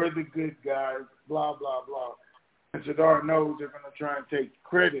 We're the good guys, blah, blah, blah. And Sadar knows they're going to try and take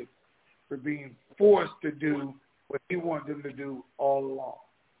credit for being forced to do what he wanted them to do all along.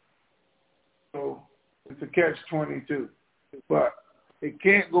 So it's a catch-22. But it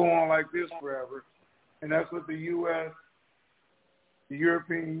can't go on like this forever. And that's what the U.S., the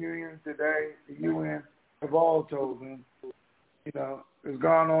European Union today, the UN, have all told them. You know, it's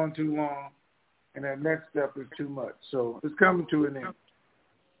gone on too long, and that next step is too much. So it's coming to an end.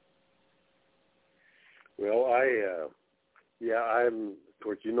 Well, I'm, of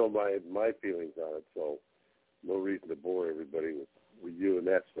course, you know my feelings on it, so no reason to bore everybody with you and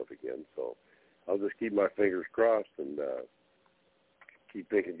that stuff again. So I'll just keep my fingers crossed and keep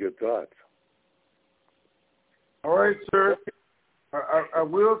thinking good thoughts. All right, sir. I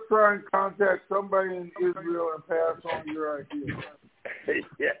will try and contact somebody in Israel and pass on your idea. Heck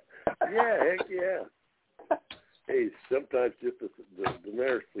yeah. Hey, sometimes just the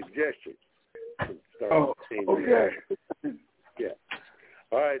mayor's suggestion can start changing. Okay. Yeah.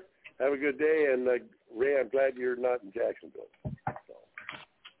 All right. Have a good day, and Ray, I'm glad you're not in Jacksonville. So.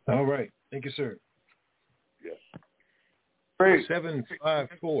 All right. Thank you, sir. Yes. Ray.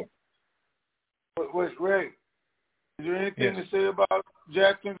 754. What's Ray? Is there anything to say about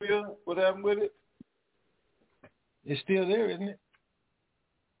Jacksonville? What happened with it? It's still there, isn't it?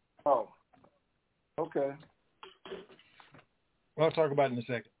 Oh. Okay. Well, I'll talk about it in a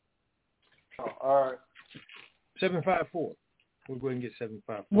second. Oh, all right. 754. We'll go ahead and get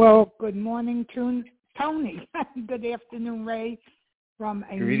 754. Well, good morning, Tony. Good afternoon, Ray, from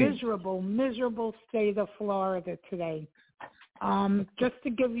a miserable state of Florida today. Just to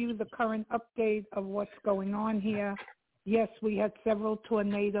give you the current update of what's going on here, yes, we had several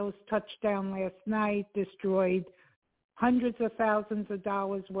tornadoes touch down last night, destroyed hundreds of thousands of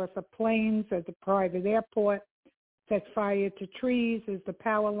dollars worth of planes at the private airport, set fire to trees as the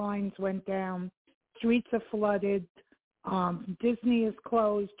power lines went down. Streets are flooded. Disney is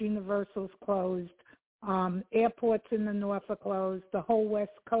closed. Universal's closed. Airports in the north are closed. The whole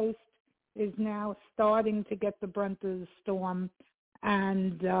West Coast is now starting to get the brunt of the storm.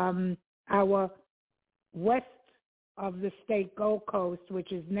 And our west of the state Gold Coast,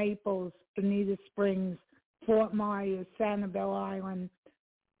 which is Naples, Bonita Springs, Fort Myers, Sanibel Island,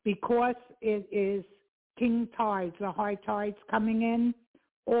 because it is king tides, the high tides coming in,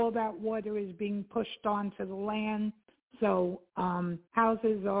 all that water is being pushed onto the land. So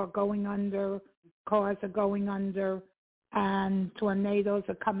houses are going under, cars are going under, and tornadoes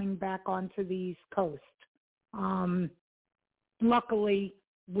are coming back onto the East Coast. Luckily,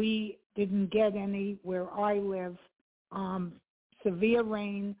 we didn't get any where I live. Severe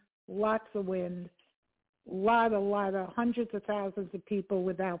rain, lots of wind, lot of hundreds of thousands of people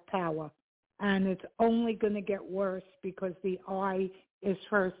without power. And it's only going to get worse because the eye is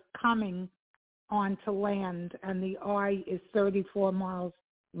first coming onto land, and the eye is 34 miles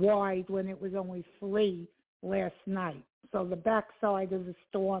wide when it was only 3 last night. So the backside of the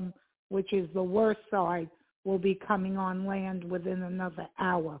storm, which is the worst side, will be coming on land within another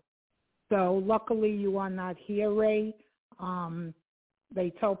hour. So luckily you are not here, Ray. They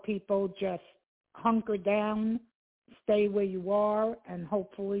tell people just hunker down, stay where you are, and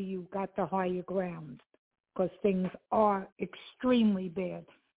hopefully you got the higher ground because things are extremely bad.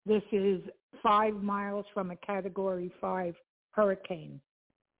 This is 5 miles from a Category 5 hurricane,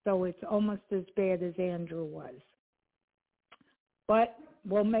 so it's almost as bad as Andrew was. But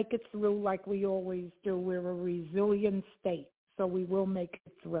we'll make it through like we always do. We're a resilient state, so we will make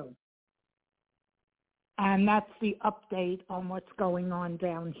it through. And that's the update on what's going on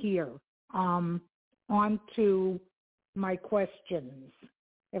down here. On to my questions,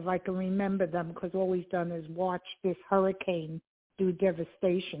 if I can remember them, because all we've done is watch this hurricane do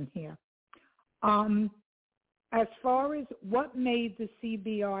devastation here. as far as what made the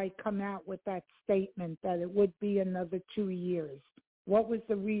CBI come out with that statement that it would be another 2 years, what was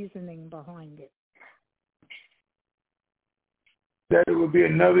the reasoning behind it? That it would be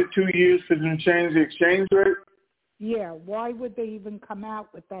another 2 years for them to change the exchange rate? Yeah, why would they even come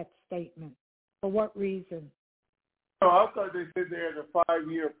out with that statement? For what reason? Oh, I thought they said they had a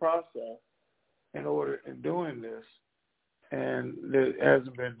 5-year process in doing this, and it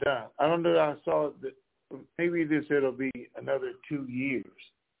hasn't been done. I don't know. I saw that maybe they said it'll be another 2 years,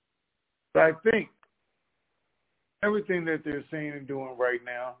 but I think everything that they're saying and doing right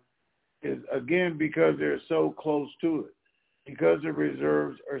now is again because they're so close to it, because the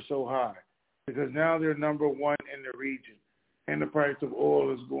reserves are so high, because now they're number one in the region, and the price of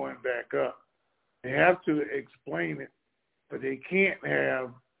oil is going back up. They have to explain it, but they can't have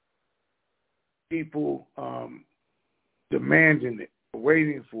people demanding it, or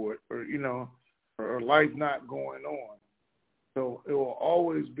waiting for it, or life not going on. So it will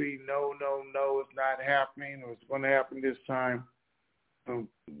always be no, it's not happening, or it's going to happen this time.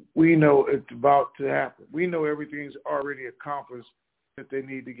 We know it's about to happen. We know everything's already accomplished that they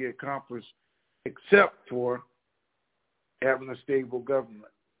need to get accomplished, except for having a stable government.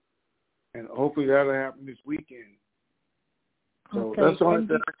 And hopefully that'll happen this weekend. So okay. That's the only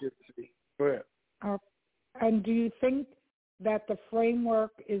thing I can see. Go ahead. And do you think that the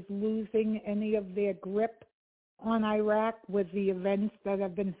framework is losing any of their grip on Iraq with the events that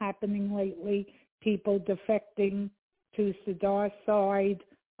have been happening lately, people defecting to Sadr's side,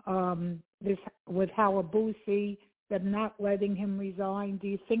 this with Halabusi, them not letting him resign? Do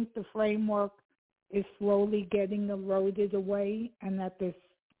you think the framework is slowly getting eroded away and that this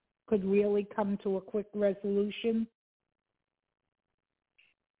could really come to a quick resolution?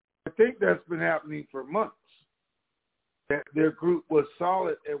 I think that's been happening for months. That their group was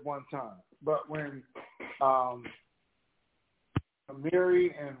solid at one time, but when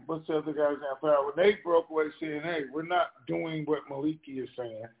Amiri and what's the other guys in power, when they broke away saying, hey, we're not doing what Maliki is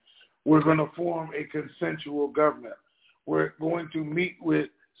saying, we're going to form a consensual government. We're going to meet with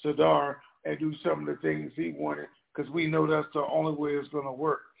Sadr and do some of the things he wanted because we know that's the only way it's going to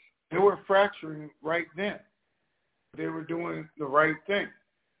work. They were fracturing right then. They were doing the right thing.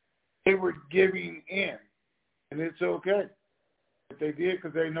 They were giving in, and it's okay. If they did,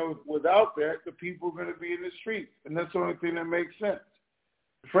 because they know without that, the people are going to be in the streets, and that's the only thing that makes sense.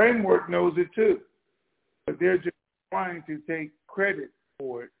 The framework knows it too, but they're just trying to take credit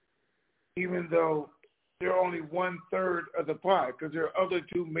for it, even though they're only 1/3 of the pie, because their other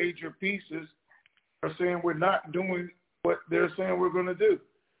two major pieces are saying we're not doing what they're saying we're going to do.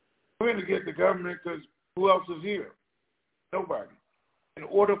 We're going to get the government because who else is here? Nobody. In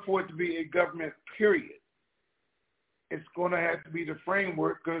order for it to be a government, period, it's going to have to be the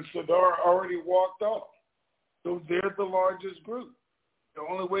framework because Sadr already walked off. So they're the largest group. The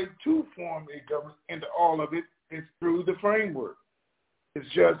only way to form a government into all of it is through the framework. It's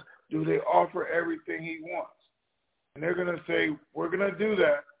just, do they offer everything he wants? And they're going to say, we're going to do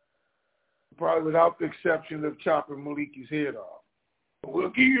that, probably without the exception of chopping Maliki's head off. But we'll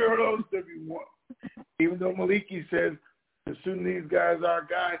give you all those stuff you want. Even though Maliki says, as soon as these guys are our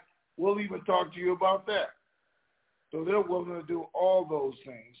guys, we'll even talk to you about that. So they're willing to do all those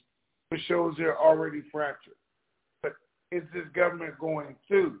things, which shows they're already fractured. But is this government going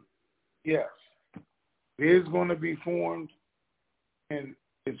through? Yes. It is going to be formed, and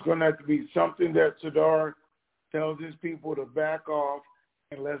it's going to have to be something that Sadr tells his people to back off,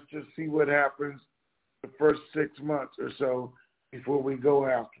 and let's just see what happens the first 6 months or so before we go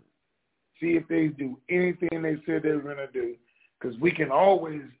after them. See if they do anything they said they were going to do, because we can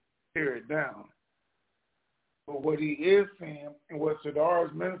always tear it down. But what he is saying and what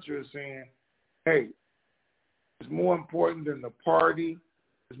Sadr's minister is saying, hey, it's more important than the party,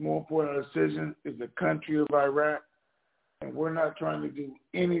 it's more important than the decision, is the country of Iraq, and we're not trying to do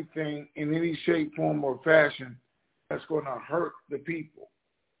anything in any shape, form, or fashion that's going to hurt the people.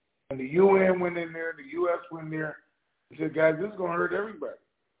 And the UN went in there, the U.S. went in there, and said, guys, this is going to hurt everybody.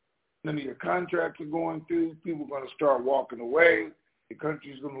 None of your contracts are going through. People are going to start walking away. The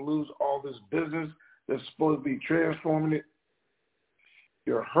country's going to lose all this business that's supposed to be transforming it.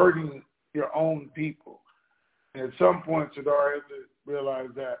 You're hurting your own people. And at some point, Sadr has to realize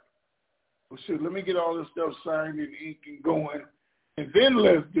that, well, shoot, let me get all this stuff signed and ink and going, and then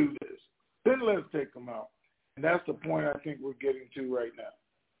let's do this. Then let's take them out. And that's the point I think we're getting to right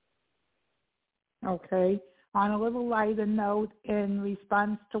now. Okay. On a little lighter note, in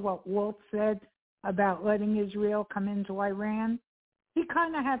response to what Wolf said about letting Israel come into Iran, he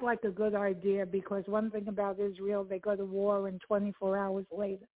kind of had like a good idea, because one thing about Israel, they go to war and 24 hours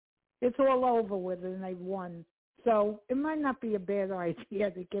later, it's all over with and they've won. So it might not be a bad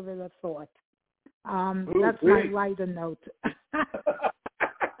idea to give it a thought. That's my lighter note.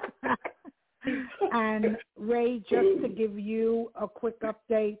 And Ray, just to give you a quick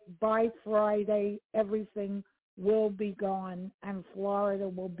update, by Friday, everything will be gone, and Florida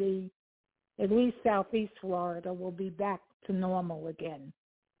will be, at least Southeast Florida, will be back to normal again.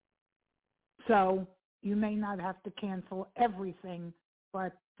 So you may not have to cancel everything,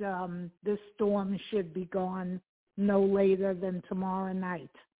 but this storm should be gone no later than tomorrow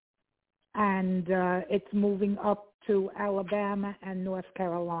night. And it's moving up to Alabama and North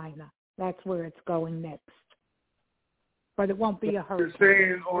Carolina. That's where it's going next. But it won't be a hurricane.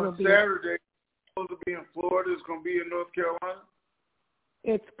 You're saying on Saturday, it's supposed to be in Florida, it's going to be in North Carolina?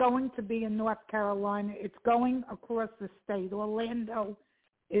 It's going to be in North Carolina. It's going across the state. Orlando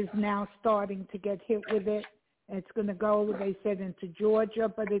is now starting to get hit with it. It's going to go, they said, into Georgia,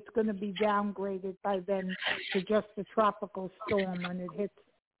 but it's going to be downgraded by then to just a tropical storm when it hits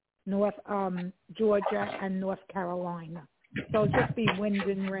North Georgia and North Carolina. So it'll just be wind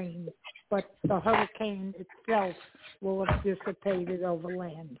and rain, but the hurricane itself will have dissipated over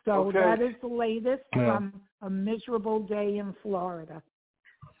land. So that is the latest from a miserable day in Florida.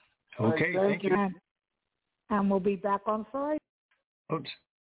 Okay, thank you. And we'll be back on Friday. Oops.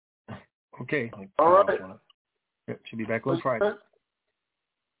 Okay. All right. Yep, should be back on Friday.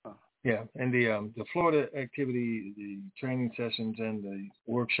 Yeah, and the Florida activity, the training sessions, and the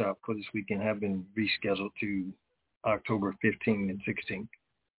workshop for this weekend have been rescheduled to October 15 and 16.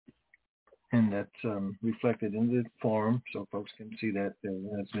 And that's reflected in the forum, so folks can see that there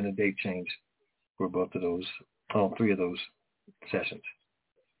has been a date change for both of those, all three of those sessions.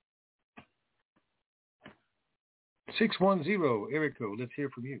 610, area code, let's hear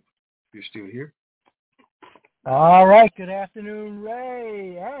from you. If you're still here. All right. Good afternoon,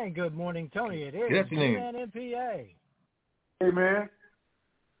 Ray, and good morning, Tony. It is good afternoon. TNTPA. Hey, man.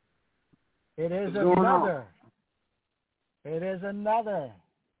 It is another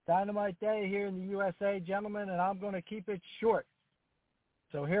dynamite day here in the USA, gentlemen, and I'm going to keep it short.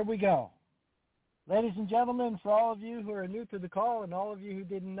 So here we go. Ladies and gentlemen, for all of you who are new to the call and all of you who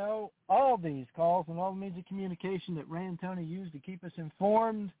didn't know, all these calls and all the means of communication that Ray and Tony use to keep us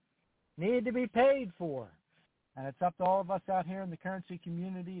informed need to be paid for. And it's up to all of us out here in the currency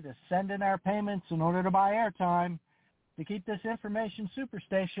community to send in our payments in order to buy airtime to keep this information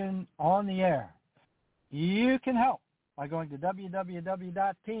superstation on the air. You can help by going to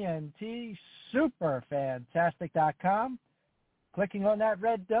www.TNTSuperfantastic.com, clicking on that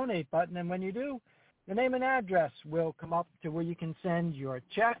red donate button, and when you do, your name and address will come up to where you can send your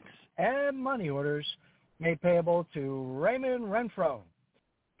checks and money orders made payable to Raymond Renfro,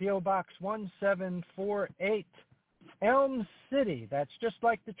 P.O. Box 1748, Elm City, that's just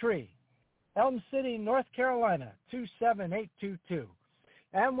like the tree, Elm City, North Carolina, 27822.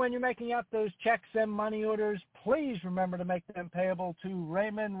 And when you're making out those checks and money orders, please remember to make them payable to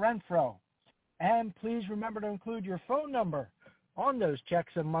Raymond Renfro. And please remember to include your phone number on those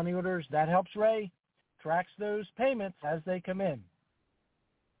checks and money orders. That helps Ray tracks those payments as they come in.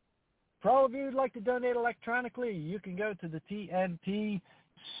 For all of you who'd like to donate electronically, you can go to the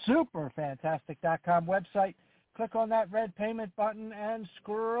TNTSuperfantastic.com website, click on that red payment button, and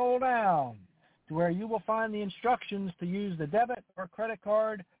scroll down to where you will find the instructions to use the debit or credit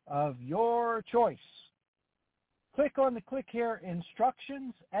card of your choice. Click on the Click Here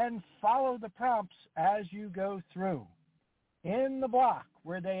instructions and follow the prompts as you go through. In the block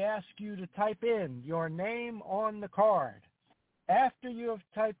where they ask you to type in your name on the card, after you have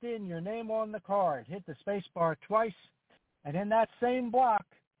typed in your name on the card, hit the space bar twice, and in that same block,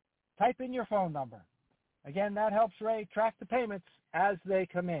 type in your phone number. Again, that helps Ray track the payments as they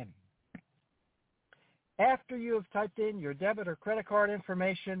come in. After you have typed in your debit or credit card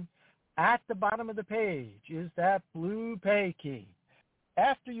information, at the bottom of the page is that blue pay key.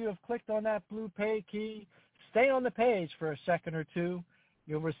 After you have clicked on that blue pay key, stay on the page for a second or two.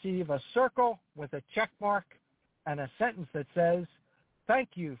 You'll receive a circle with a check mark and a sentence that says,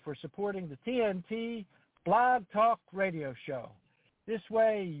 "Thank you for supporting the TNT Blog Talk Radio Show." This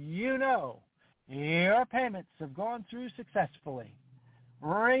way you know your payments have gone through successfully.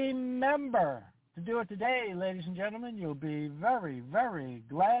 Remember to do it today, ladies and gentlemen. You'll be very, very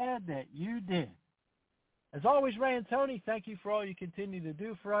glad that you did. As always, Ray and Tony, thank you for all you continue to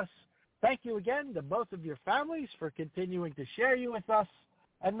do for us. Thank you again to both of your families for continuing to share you with us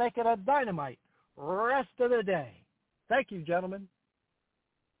and make it a dynamite rest of the day. Thank you, gentlemen.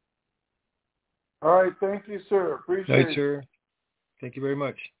 All right. Thank you, sir. Appreciate it. Right, sir. Thank you very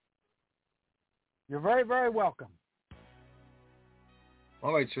much. You're very, very welcome.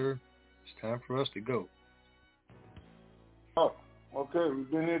 All right, sir. It's time for us to go. Oh, okay.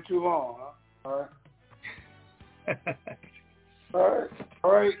 We've been here too long, huh? All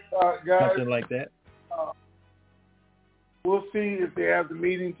right, guys. Something like that. We'll see if they have the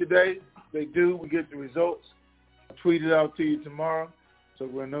meeting today. If they do, we get the results. I'll tweet it out to you tomorrow, so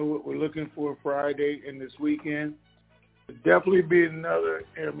we'll know what we're looking for Friday and this weekend. It'll definitely be another,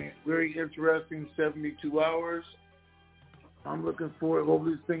 very interesting 72 hours. I'm looking forward.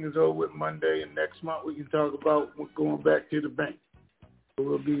 Hopefully this thing is over with Monday, and next month we can talk about going back to the bank. So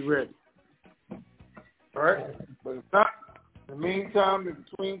we'll be ready. All right? But if not, in the meantime, in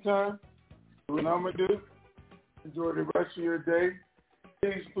between time, what I'm going to do, enjoy the rest of your day.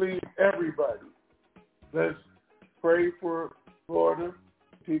 Please, everybody, let's pray for Florida,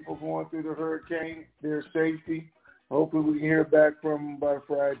 people going through the hurricane, their safety. Hopefully we can hear back from them by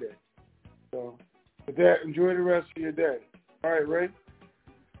Friday. So with that, enjoy the rest of your day. All right, Ray?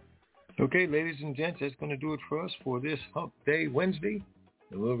 Okay, ladies and gents, that's going to do it for us for this Hump Day Wednesday.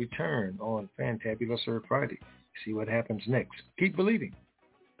 And we'll return on Fantabulous Earth Friday. See what happens next. Keep believing.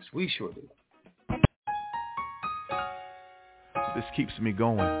 As we sure do. This keeps me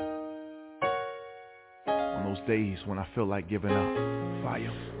going on those days when I feel like giving up.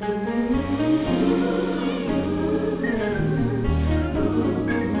 Fire.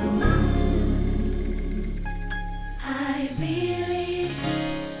 I believe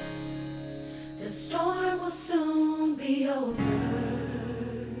the storm will soon be over.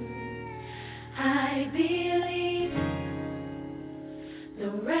 I believe the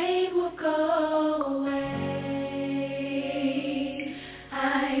rain will go away.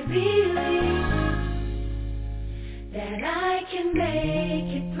 I believe that I can make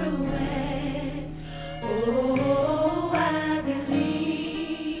it through it. Oh, I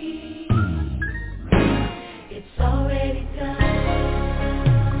believe it's already done.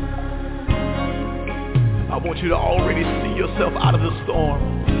 I want you to already see yourself out of the storm.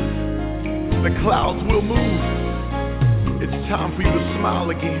 The clouds will move. It's time for you to smile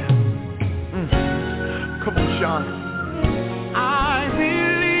again. Come on, Sean. I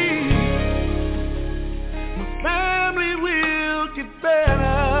believe my family will get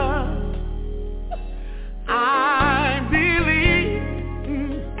better. I believe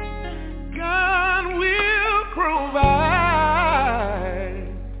God will provide.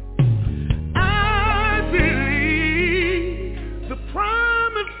 I believe the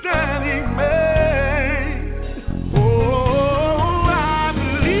promise that He made. Oh, I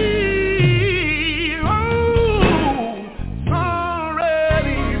believe. Oh, it's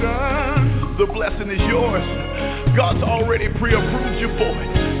already done. The blessing is yours. God's already pre-approved you for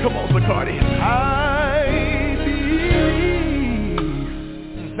it. Come on, Zacardi. I believe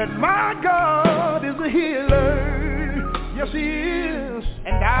that my God is a healer. Yes, He is.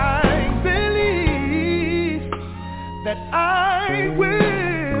 And I believe that I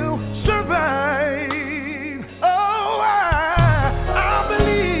will survive. Oh, I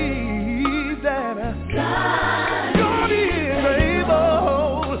believe that God is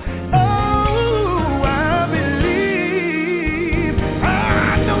able. Oh, I believe. I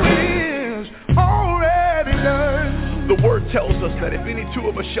know it is already done. The word tells us that if any two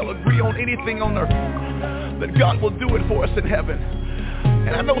of us shall agree on anything on earth, that God will do it for us in heaven.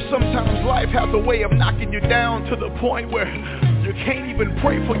 And I know sometimes life has a way of knocking you down to the point where you can't even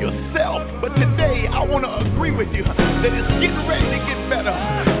pray for yourself. But today I want to agree with you that it's getting ready to get better.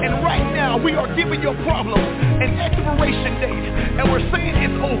 And right now we are giving your problem an expiration date. And we're saying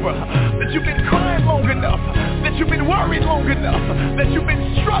it's over. That you've been crying long enough. That you've been worried long enough. That you've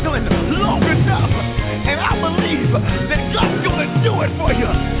been struggling long enough. And I believe that God's going to do it for you.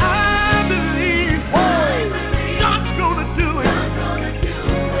 I believe God's going to do it.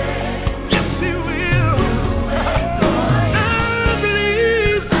 Yes, He will. I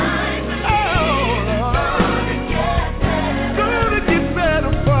believe. Gonna get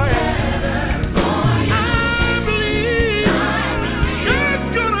better for you. I believe God's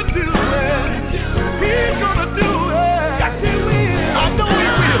gonna do it. He's gonna do it. Yes, He will. I know He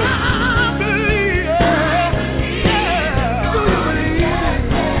will. I believe. Do you believe it?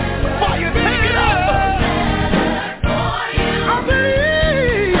 Fire, take it up. I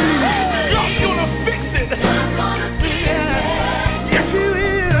believe God's gonna fix it. Yes, He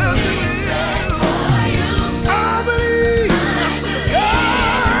will. I believe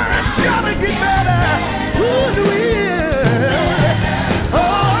God's gonna get better. Who will? Oh,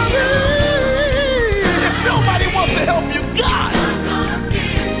 I believe. If nobody wants to help you, God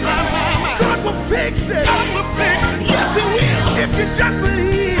will fix it. God will fix it. Yes, He will. If you just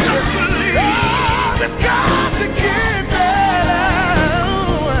believe. Just believe. Oh, that God's to get better.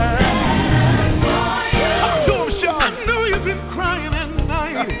 Talk to Him, Sean. I know you believe.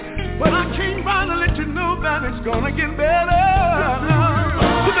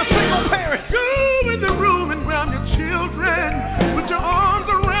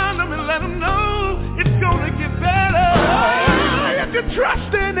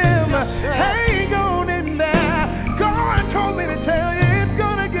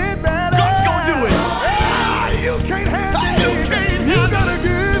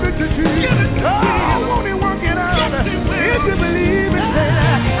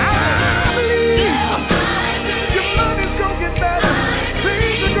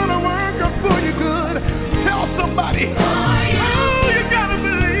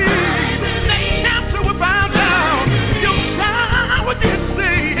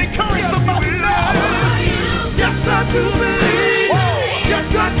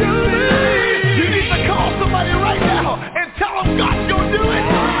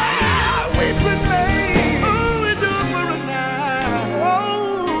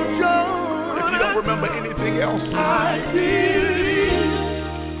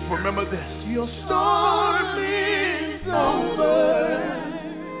 remember this. Your storm is over.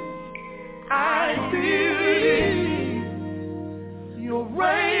 I believe your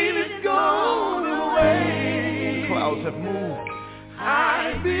rain is gone away. Clouds have moved.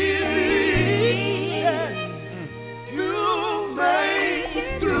 I believe that you'll make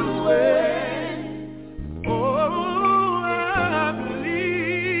it through it. Oh, I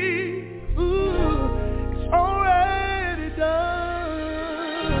believe it's already done.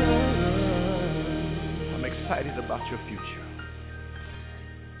 I'm excited about your future.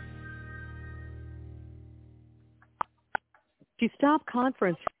 To stop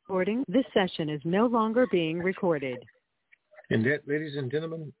conference recording, this session is no longer being recorded. And that, ladies and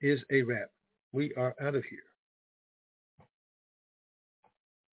gentlemen, is a wrap. We are out of here.